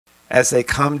as they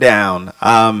come down,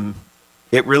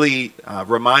 it really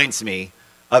reminds me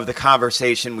of the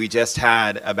conversation we just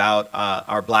had about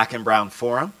our Black and Brown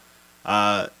Forum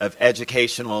of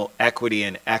educational equity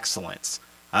and excellence,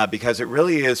 because it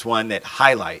really is one that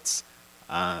highlights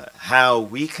how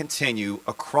we continue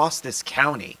across this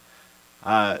county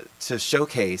to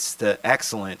showcase the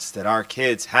excellence that our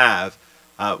kids have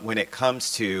when it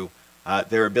comes to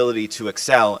their ability to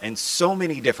excel in so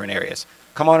many different areas.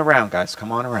 Come on around, guys.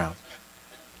 Come on around.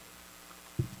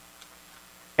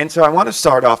 And so I want to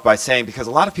start off by saying, because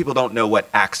a lot of people don't know what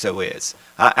ACT-SO is.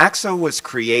 ACT-SO was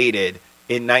created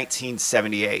in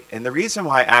 1978. And the reason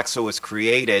why ACT-SO was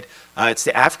created, it's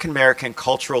the African American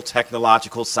Cultural,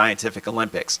 Technological, Scientific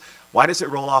Olympics. Why does it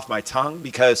roll off my tongue?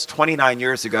 Because 29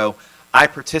 years ago, I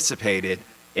participated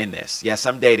in this. Yes,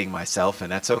 I'm dating myself,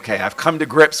 and that's okay. I've come to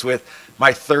grips with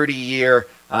my 30-year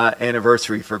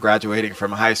anniversary for graduating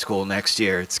from high school next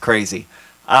year. It's crazy.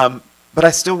 But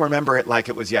I still remember it like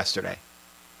it was yesterday.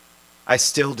 I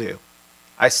still do.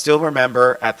 I still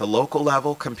remember at the local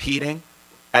level competing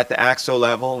at the ACT-SO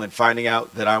level and finding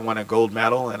out that I won a gold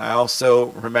medal. And I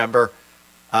also remember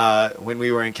when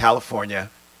we were in California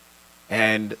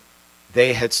and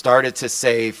they had started to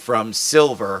say from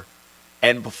silver,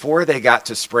 and before they got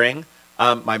to spring,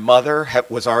 my mother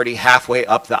was already halfway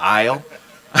up the aisle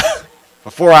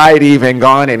before I had even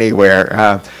gone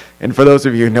anywhere. And for those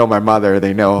of you who know my mother,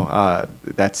 they know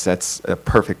that's a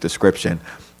perfect description.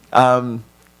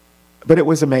 But it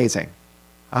was amazing.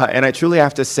 And I truly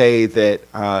have to say that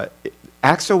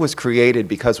ACT-SO was created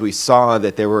because we saw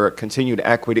that there were continued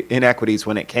inequities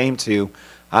when it came to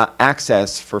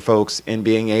access for folks in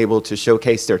being able to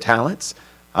showcase their talents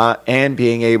and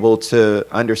being able to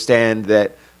understand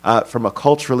that from a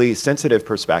culturally sensitive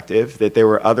perspective, that there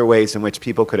were other ways in which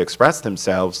people could express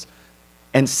themselves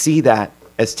and see that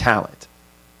as talent.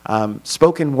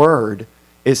 Spoken word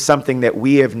is something that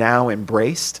we have now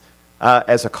embraced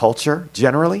as a culture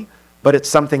generally, but it's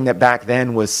something that back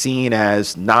then was seen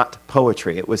as not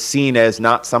poetry. It was seen as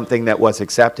not something that was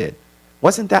accepted.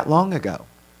 Wasn't that long ago.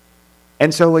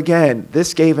 And so again,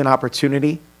 this gave an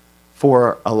opportunity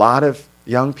for a lot of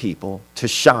young people to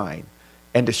shine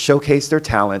and to showcase their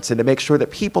talents and to make sure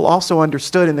that people also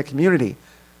understood in the community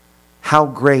how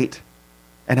great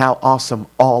and how awesome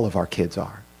all of our kids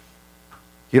are.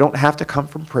 You don't have to come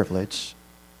from privilege.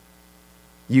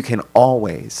 You can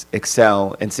always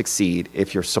excel and succeed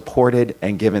if you're supported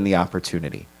and given the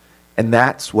opportunity. And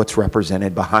that's what's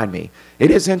represented behind me.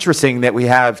 It is interesting that we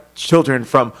have children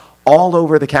from all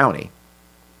over the county.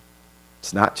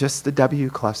 It's not just the W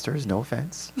clusters, no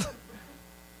offense.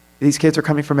 These kids are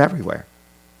coming from everywhere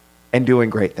and doing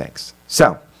great things.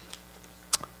 So,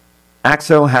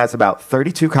 ACT-SO has about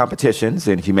 32 competitions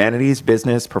in humanities,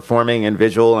 business, performing, and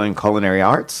visual and culinary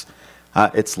arts.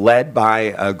 It's led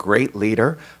by a great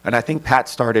leader, and I think Pat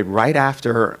started right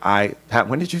after Pat,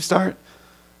 when did you start?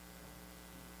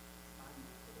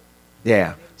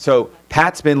 Yeah, so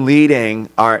Pat's been leading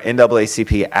our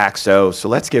NAACP ACT-SO, so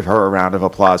let's give her a round of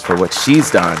applause for what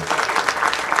she's done.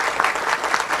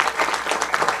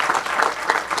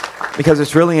 Because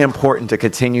it's really important to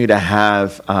continue to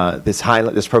have this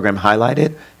program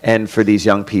highlighted and for these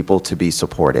young people to be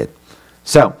supported.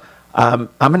 So, I'm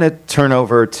going to turn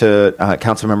over to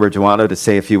Councilmember Jawando to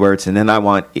say a few words, and then I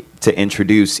want to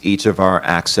introduce each of our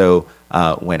ACT-SO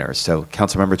winners. So,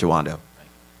 Councilmember Jawando.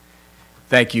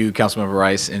 Thank you, Councilmember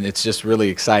Rice, and it's just really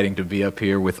exciting to be up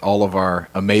here with all of our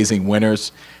amazing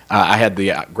winners. I had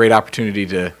the great opportunity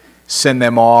to send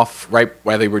them off right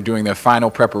while they were doing their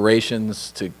final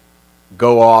preparations to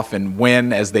go off and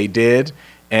win as they did,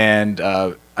 and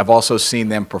I've also seen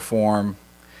them perform.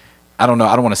 I don't know,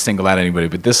 I don't want to single out anybody,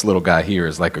 but this little guy here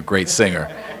is like a great singer.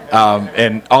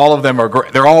 And all of them are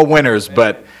great. They're all winners,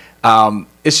 but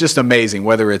it's just amazing,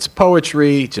 whether it's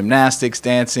poetry, gymnastics,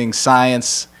 dancing,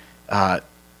 science,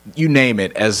 you name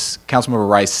it. As Councilmember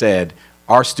Rice said,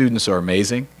 our students are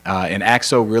amazing, and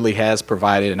ACT-SO really has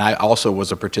provided, and I also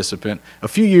was a participant a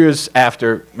few years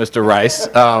after Mr. Rice,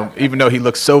 even though he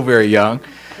looks so very young.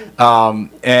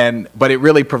 But it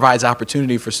really provides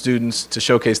opportunity for students to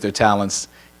showcase their talents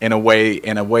in a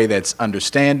way that's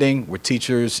understanding, with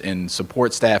teachers and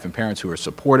support staff and parents who are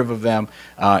supportive of them.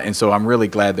 And so I'm really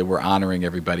glad that we're honoring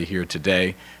everybody here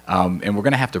today. And we're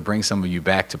going to have to bring some of you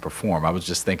back to perform. I was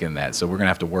just thinking that, so we're going to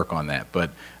have to work on that. But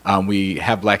we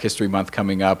have Black History Month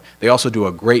coming up. They also do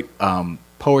a great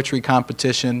poetry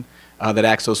competition that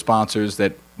ACT-SO sponsors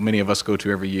that many of us go to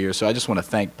every year. So I just want to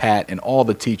thank Pat and all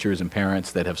the teachers and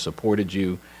parents that have supported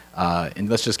you. And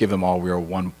let's just give them all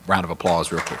one round of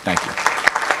applause real quick. Thank you.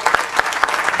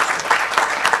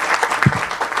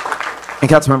 And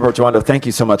Councilmember Jawando, thank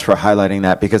you so much for highlighting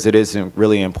that, because it is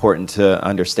really important to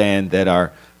understand that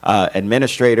our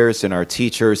administrators and our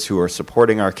teachers who are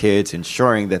supporting our kids,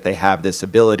 ensuring that they have this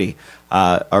ability,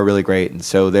 are really great. And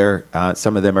so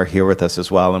some of them are here with us as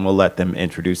well, and we'll let them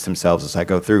introduce themselves as I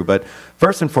go through. But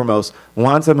first and foremost,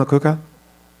 Mwanza Makuka.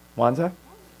 Mwanza?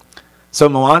 So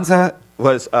Mwanza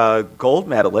was a gold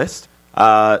medalist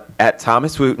at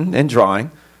Thomas Wooten in drawing.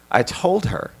 I told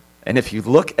her, and if you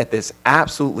look at this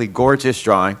absolutely gorgeous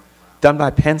drawing, done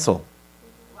by pencil.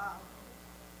 Wow.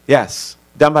 Yes,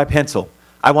 done by pencil.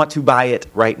 I want to buy it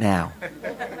right now.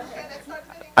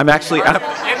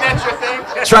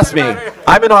 Trust me,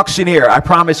 I'm an auctioneer. I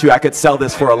promise you I could sell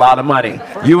this for a lot of money.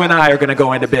 You and I are going to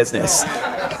go into business.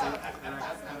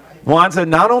 Mwanza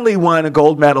not only won a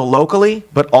gold medal locally,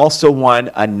 but also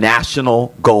won a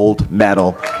national gold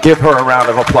medal. Give her a round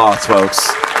of applause,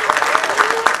 folks.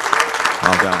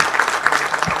 Well done.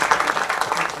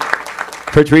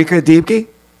 Frederica Diebke?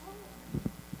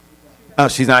 Oh,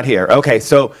 she's not here. Okay,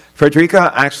 so Frederica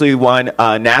actually won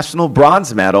a national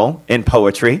bronze medal in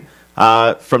poetry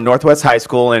from Northwest High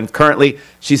School, and currently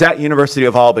she's at University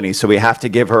of Albany, so we have to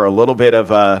give her a little bit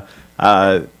of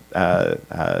an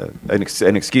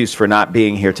excuse for not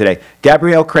being here today.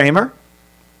 Gabrielle Kramer,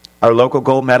 our local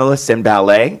gold medalist in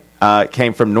ballet,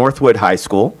 came from Northwood High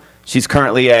School. She's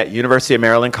currently at University of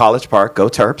Maryland College Park, go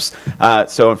Terps.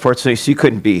 So unfortunately, she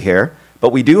couldn't be here.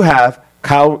 But we do have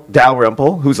Kyle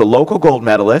Dalrymple, who's a local gold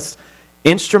medalist,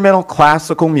 instrumental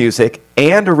classical music,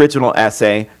 and original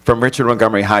essay from Richard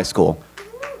Montgomery High School.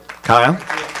 Kyle?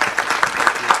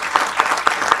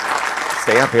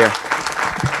 Stay up here.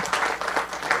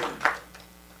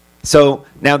 So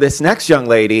now this next young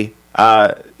lady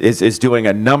is doing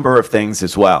a number of things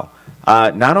as well.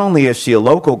 Not only is she a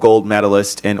local gold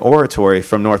medalist in oratory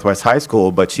from Northwest High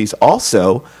School, but she's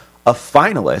also a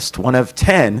finalist, one of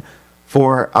 10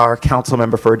 for our council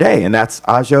member for a day, and that's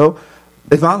Ajo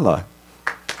Ivanla.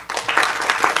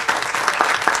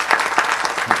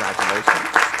 Congratulations.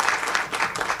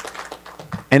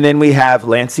 And then we have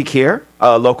Lancy Keir,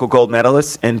 a local gold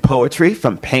medalist in poetry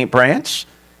from Paint Branch,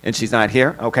 and she's not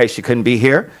here. Okay, she couldn't be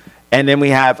here. And then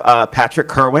we have Patrick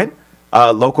Kerwin,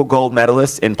 local gold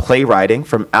medalist in playwriting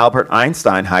from Albert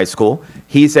Einstein High School.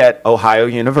 He's at Ohio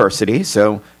University,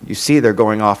 so you see they're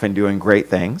going off and doing great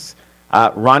things.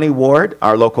 Ronnie Ward,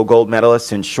 our local gold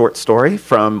medalist in short story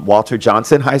from Walter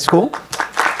Johnson High School.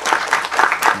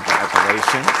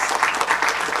 Congratulations.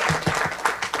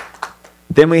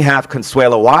 Then we have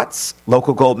Consuelo Watts,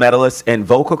 local gold medalist in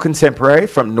vocal contemporary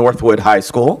from Northwood High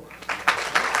School.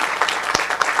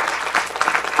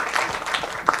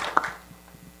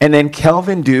 And then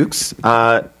Kelvin Dukes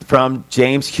from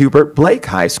James Hubert Blake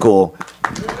High School.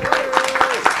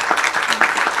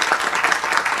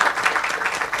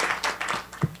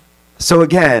 So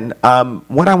again,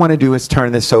 what I want to do is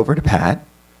turn this over to Pat.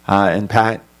 And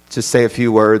Pat, just say a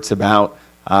few words about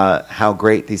how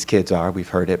great these kids are. We've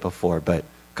heard it before, but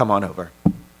come on over.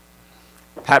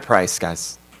 Pat Price,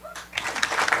 guys.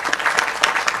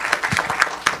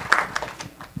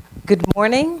 Good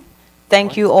morning.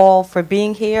 Thank you all for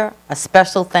being here. A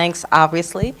special thanks,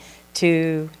 obviously,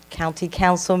 to County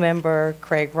Council Member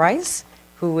Craig Rice,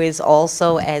 who is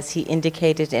also, as he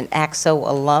indicated, an ACT-SO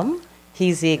alum.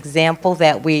 He's the example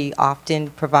that we often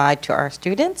provide to our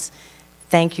students.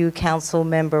 Thank you, Council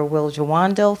Member Will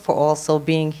Jawando, for also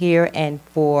being here and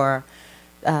for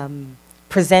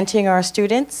presenting our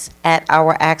students at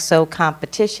our ACT-SO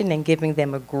competition and giving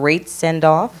them a great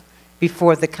send-off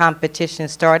before the competition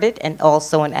started, and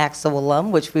also an ACT-SO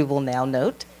alum, which we will now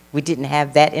note. We didn't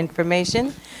have that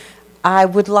information. I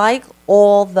would like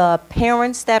all the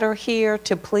parents that are here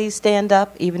to please stand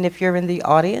up, even if you're in the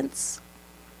audience.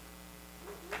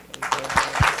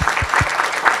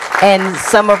 And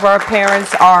some of our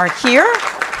parents are here.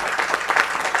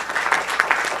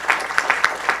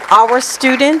 Our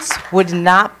students would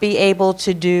not be able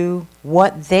to do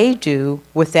what they do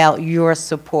without your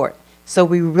support. So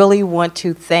we really want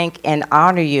to thank and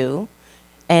honor you.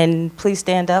 And please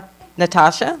stand up,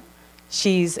 Natasha.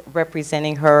 She's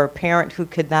representing her parent who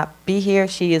could not be here.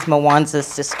 She is Mwanza's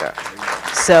sister.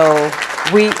 So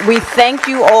we thank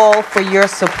you all for your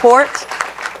support.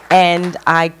 And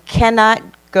I cannot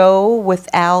go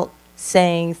without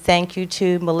saying thank you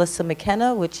to Melissa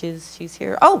McKenna, she's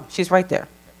here. Oh, she's right there.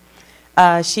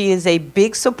 She is a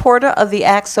big supporter of the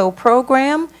ACT-SO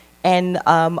program. And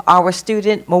our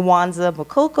student, Mwanza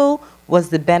Makoko, was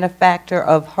the benefactor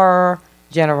of her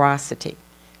generosity.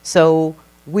 So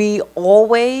we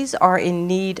always are in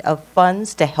need of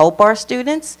funds to help our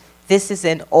students. This is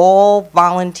an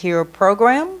all-volunteer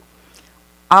program.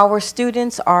 Our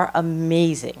students are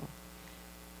amazing.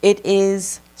 It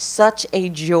is such a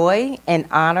joy and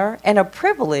honor and a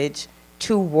privilege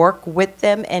to work with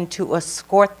them and to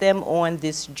escort them on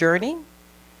this journey.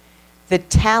 The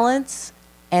talents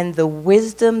and the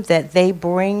wisdom that they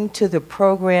bring to the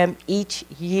program each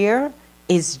year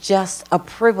is just a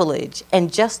privilege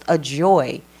and just a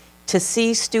joy to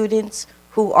see students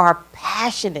who are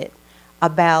passionate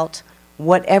about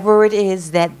whatever it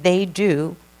is that they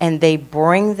do, and they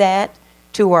bring that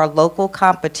to our local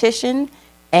competition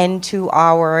and to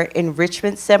our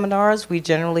enrichment seminars. We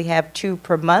generally have 2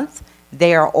 per month.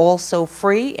 They are also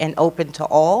free and open to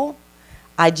all.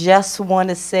 I just want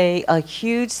to say a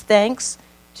huge thanks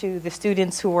to the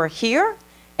students who are here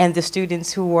and the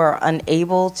students who are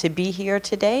unable to be here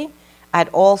today. I'd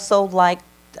also like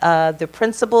the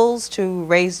principals to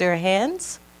raise their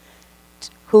hands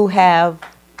who have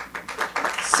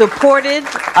supported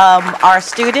our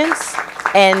students,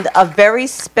 and a very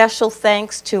special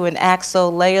thanks to an ACT-SO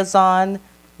liaison,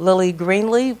 Lily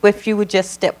Greenlee. If you would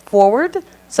just step forward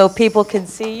so people can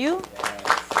see you.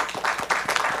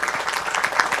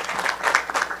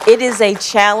 It is a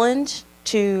challenge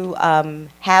to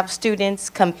have students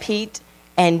compete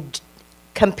and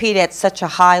compete at such a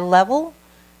high level.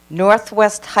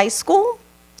 Northwest High School,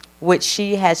 which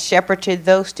she has shepherded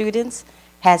those students,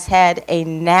 has had a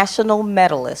national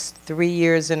medalist 3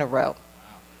 years in a row.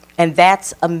 And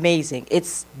that's amazing.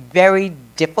 It's very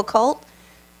difficult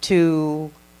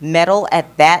to medal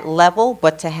at that level,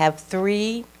 but to have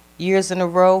 3 years in a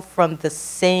row from the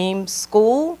same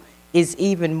school is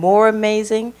even more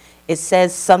amazing. It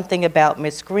says something about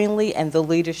Ms. Greenlee and the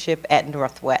leadership at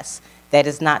Northwest. That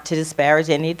is not to disparage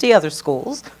any of the other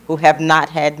schools who have not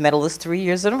had medalists 3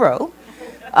 years in a row.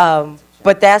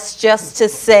 But that's just to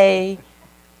say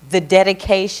the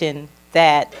dedication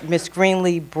that Ms.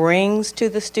 Greenlee brings to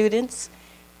the students.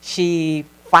 She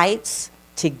fights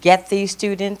to get these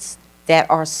students that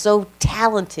are so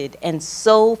talented and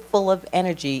so full of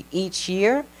energy each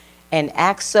year, and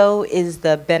ACT-SO is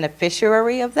the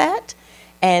beneficiary of that,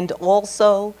 and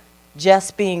also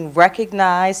just being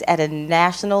recognized at a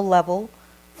national level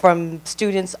from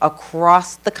students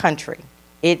across the country.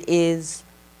 It is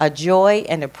a joy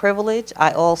and a privilege.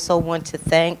 I also want to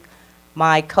thank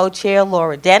my co-chair,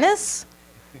 Laura Dennis,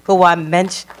 who I'm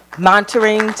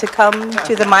monitoring to come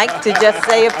to the mic to just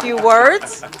say a few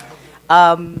words.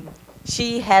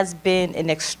 She has been an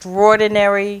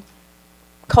extraordinary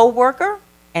co-worker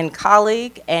and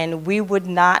colleague, and we would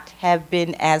not have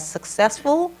been as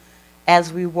successful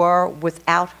as we were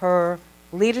without her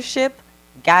leadership,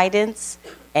 guidance,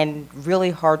 and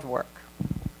really hard work.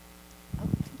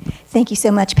 Thank you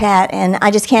so much, Pat. And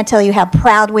I just can't tell you how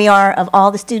proud we are of all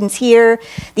the students here.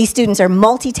 These students are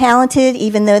multi-talented,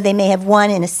 even though they may have won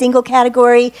in a single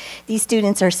category. These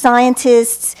students are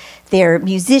scientists, they're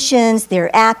musicians,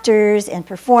 they're actors and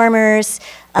performers,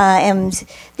 and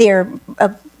they're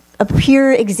a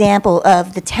pure example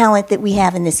of the talent that we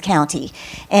have in this county.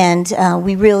 And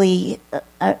we really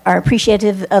are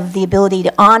appreciative of the ability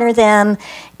to honor them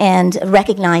and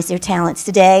recognize their talents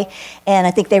today. And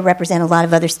I think they represent a lot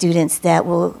of other students that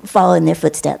will follow in their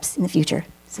footsteps in the future.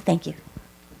 So thank you.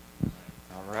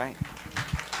 All right.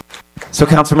 So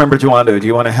Councilmember Jawando, do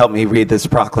you want to help me read this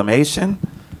proclamation?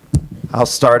 I'll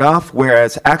start off.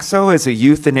 Whereas ACT-SO is a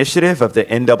youth initiative of the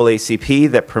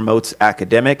NAACP that promotes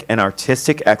academic and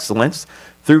artistic excellence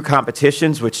through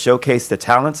competitions which showcase the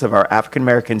talents of our African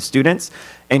American students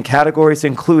in categories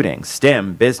including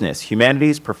STEM, business,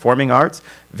 humanities, performing arts,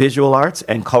 visual arts,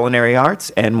 and culinary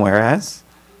arts. And whereas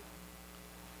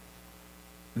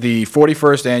the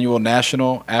 41st Annual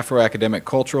National Afro-Academic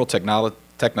Cultural,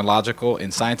 Technological,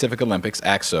 and Scientific Olympics,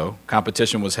 ACT-SO,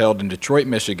 competition was held in Detroit,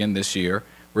 Michigan this year,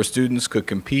 where students could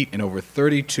compete in over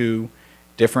 32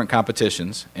 different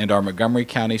competitions, and our Montgomery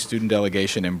County student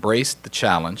delegation embraced the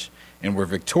challenge and were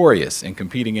victorious in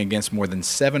competing against more than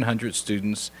 700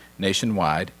 students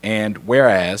nationwide. And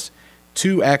whereas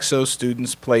 2 ACT-SO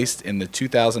students placed in the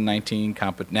 2019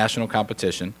 national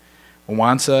competition,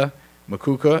 Mwansa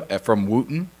Makuka from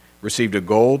Wooten received a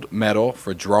gold medal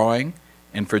for drawing,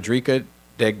 and Frederica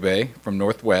Degbe from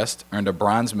Northwest earned a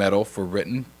bronze medal for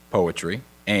written poetry.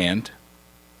 And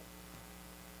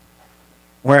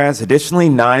whereas additionally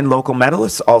 9 local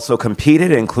medalists also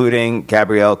competed, including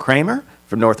Gabrielle Kramer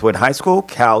from Northwood High School,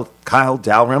 Kyle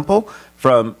Dalrymple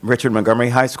from Richard Montgomery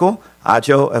High School,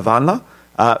 Ajo Ivanla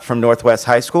from Northwest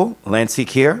High School, Lancy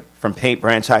Kier from Paint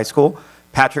Branch High School,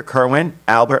 Patrick Kerwin,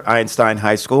 Albert Einstein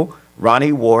High School,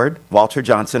 Ronnie Ward, Walter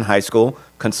Johnson High School,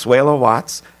 Consuelo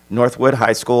Watts, Northwood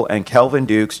High School, and Kelvin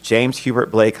Dukes, James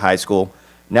Hubert Blake High School,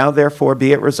 Now therefore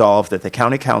be it resolved that the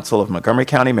County Council of Montgomery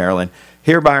County, Maryland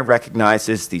hereby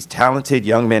recognizes these talented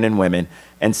young men and women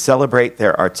and celebrate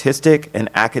their artistic and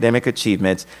academic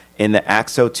achievements in the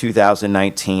ACT-SO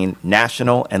 2019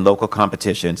 national and local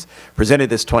competitions presented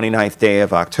this 29th day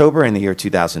of October in the year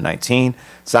 2019,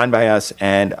 signed by us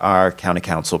and our County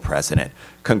Council President.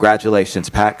 Congratulations,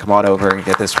 Pat. Come on over and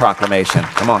get this proclamation.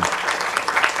 Come on.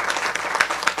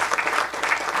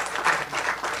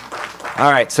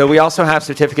 All right, so we also have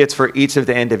certificates for each of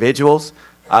the individuals.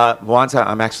 Wanda,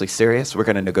 I'm actually serious. We're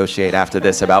going to negotiate after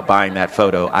this about buying that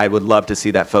photo. I would love to see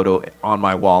that photo on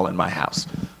my wall in my house.